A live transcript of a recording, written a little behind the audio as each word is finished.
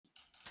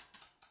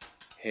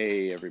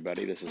Hey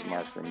everybody, this is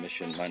Mark from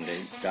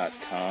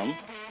MissionMonday.com,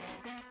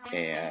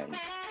 and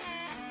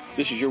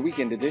this is your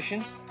weekend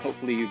edition.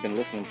 Hopefully you've been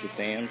listening to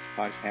Sam's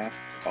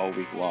podcasts all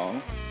week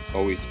long.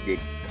 Always good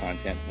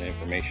content and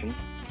information.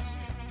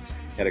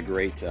 Had a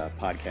great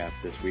podcast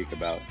this week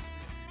about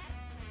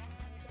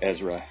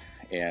Ezra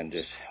and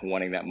just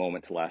wanting that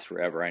moment to last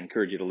forever. I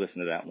encourage you to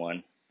listen to that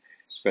one,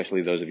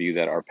 especially those of you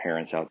that are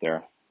parents out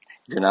there.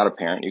 If you're not a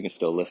parent, you can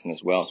still listen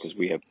as well, because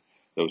we have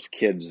those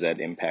kids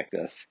that impact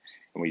us,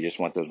 and we just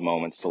want those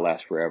moments to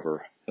last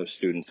forever, those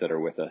students that are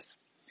with us.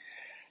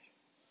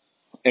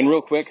 And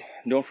real quick,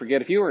 don't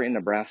forget, if you are in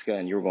Nebraska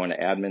and you're going to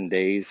admin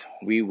days,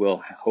 we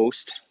will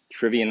host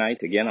trivia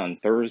night again on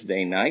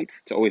Thursday night.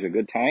 It's always a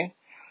good time,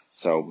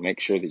 so make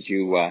sure that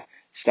you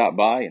stop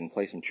by and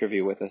play some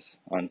trivia with us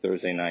on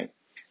Thursday night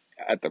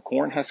at the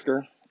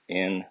Cornhusker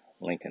in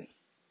Lincoln.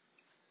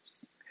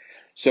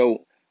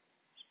 So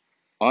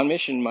on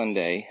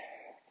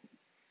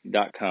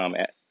MissionMonday.com,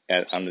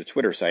 on the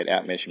Twitter site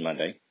at Mission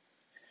Monday,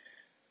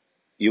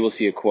 you will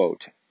see a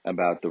quote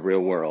about the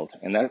real world,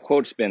 and that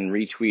quote's been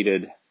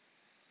retweeted,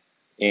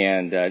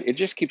 and it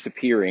just keeps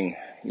appearing,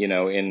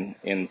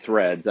 in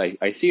threads.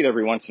 I see it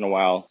every once in a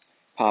while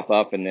pop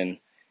up and then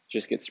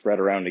just get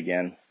spread around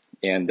again,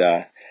 and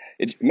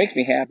it makes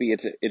me happy.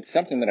 It's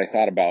something that I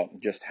thought about,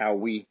 just how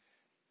we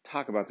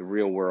talk about the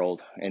real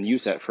world and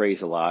use that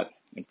phrase a lot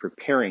in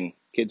preparing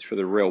kids for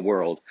the real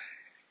world.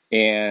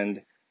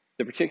 And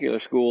the particular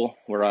school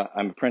where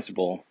I'm a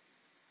principal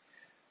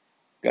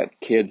got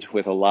kids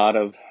with a lot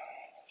of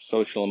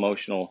social,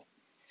 emotional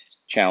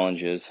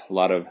challenges, a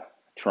lot of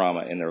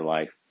trauma in their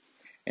life.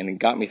 And it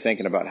got me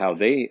thinking about how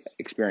they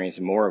experience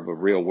more of a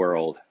real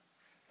world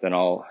than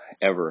I'll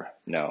ever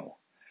know.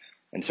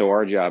 And so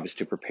our job is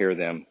to prepare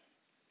them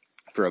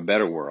for a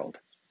better world.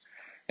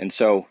 And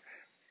so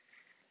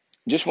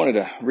just wanted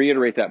to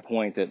reiterate that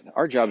point, that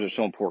our jobs are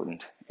so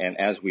important. And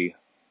as we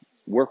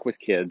work with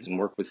kids and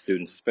work with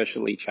students,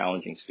 especially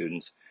challenging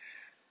students,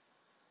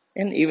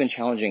 and even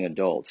challenging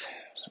adults,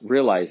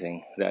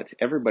 realizing that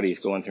everybody's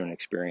going through an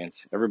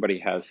experience. Everybody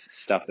has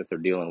stuff that they're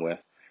dealing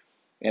with.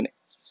 And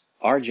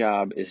our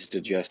job is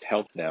to just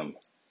help them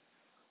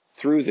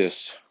through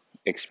this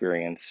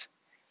experience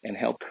and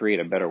help create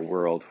a better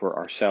world for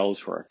ourselves,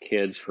 for our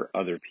kids, for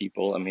other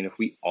people. I mean, if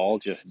we all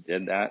just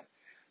did that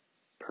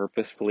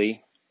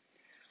purposefully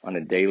on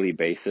a daily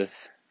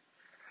basis,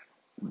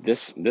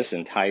 this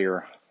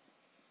entire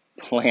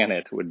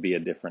planet would be a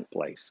different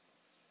place.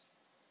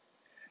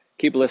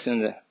 Keep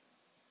listening to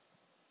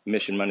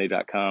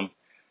MissionMonday.com.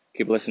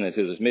 Keep listening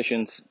to those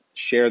missions.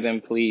 Share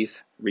them,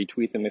 please.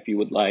 Retweet them if you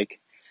would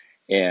like.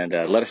 And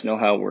let us know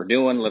how we're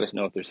doing. Let us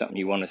know if there's something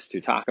you want us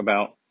to talk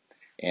about.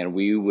 And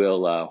we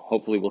will,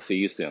 hopefully we'll see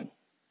you soon.